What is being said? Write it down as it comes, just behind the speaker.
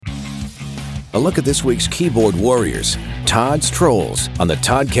A look at this week's keyboard warriors, Todd's Trolls, on the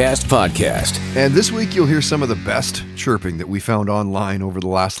Toddcast podcast. And this week you'll hear some of the best chirping that we found online over the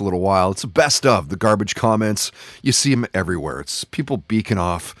last little while. It's the best of the garbage comments. You see them everywhere. It's people beaking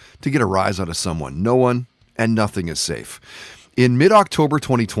off to get a rise out of someone. No one and nothing is safe. In mid-October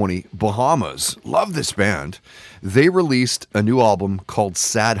 2020, Bahamas, love this band, they released a new album called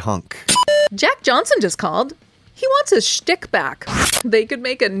Sad Hunk. Jack Johnson just called. He wants his shtick back. They could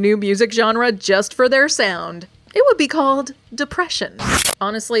make a new music genre just for their sound. It would be called Depression.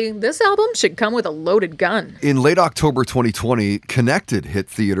 Honestly, this album should come with a loaded gun. In late October 2020, Connected hit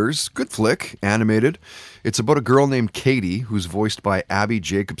theaters. Good flick, animated. It's about a girl named Katie, who's voiced by Abby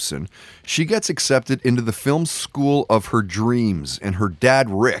Jacobson. She gets accepted into the film school of her dreams, and her dad,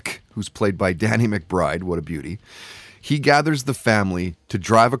 Rick, who's played by Danny McBride, what a beauty, he gathers the family to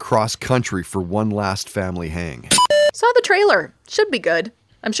drive across country for one last family hang. Saw the trailer. Should be good.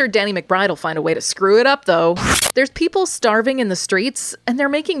 I'm sure Danny McBride will find a way to screw it up, though. There's people starving in the streets, and they're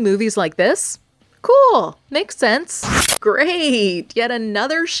making movies like this? Cool. Makes sense. Great. Yet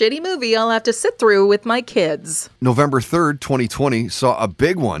another shitty movie I'll have to sit through with my kids. November 3rd, 2020 saw a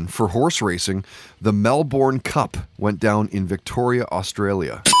big one for horse racing. The Melbourne Cup went down in Victoria,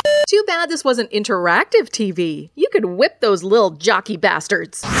 Australia. Too bad this wasn't interactive TV. You could whip those little jockey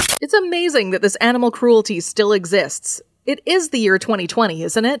bastards. It's amazing that this animal cruelty still exists. It is the year 2020,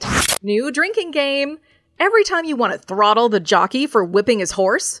 isn't it? New drinking game. Every time you want to throttle the jockey for whipping his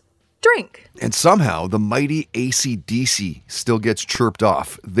horse, drink. And somehow the mighty AC/DC still gets chirped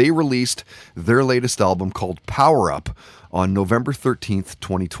off. They released their latest album called Power Up on November 13th,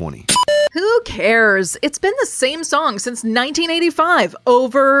 2020. Who cares? It's been the same song since 1985,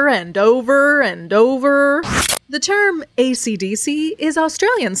 over and over and over. The term AC/DC is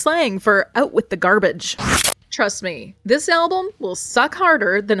Australian slang for out with the garbage. Trust me, this album will suck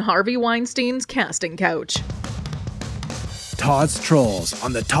harder than Harvey Weinstein's casting couch. Todd's Trolls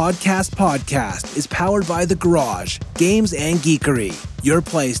on the Toddcast podcast is powered by The Garage, Games and Geekery, your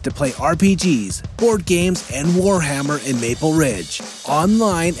place to play RPGs, board games, and Warhammer in Maple Ridge.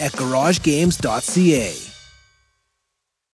 Online at garagegames.ca.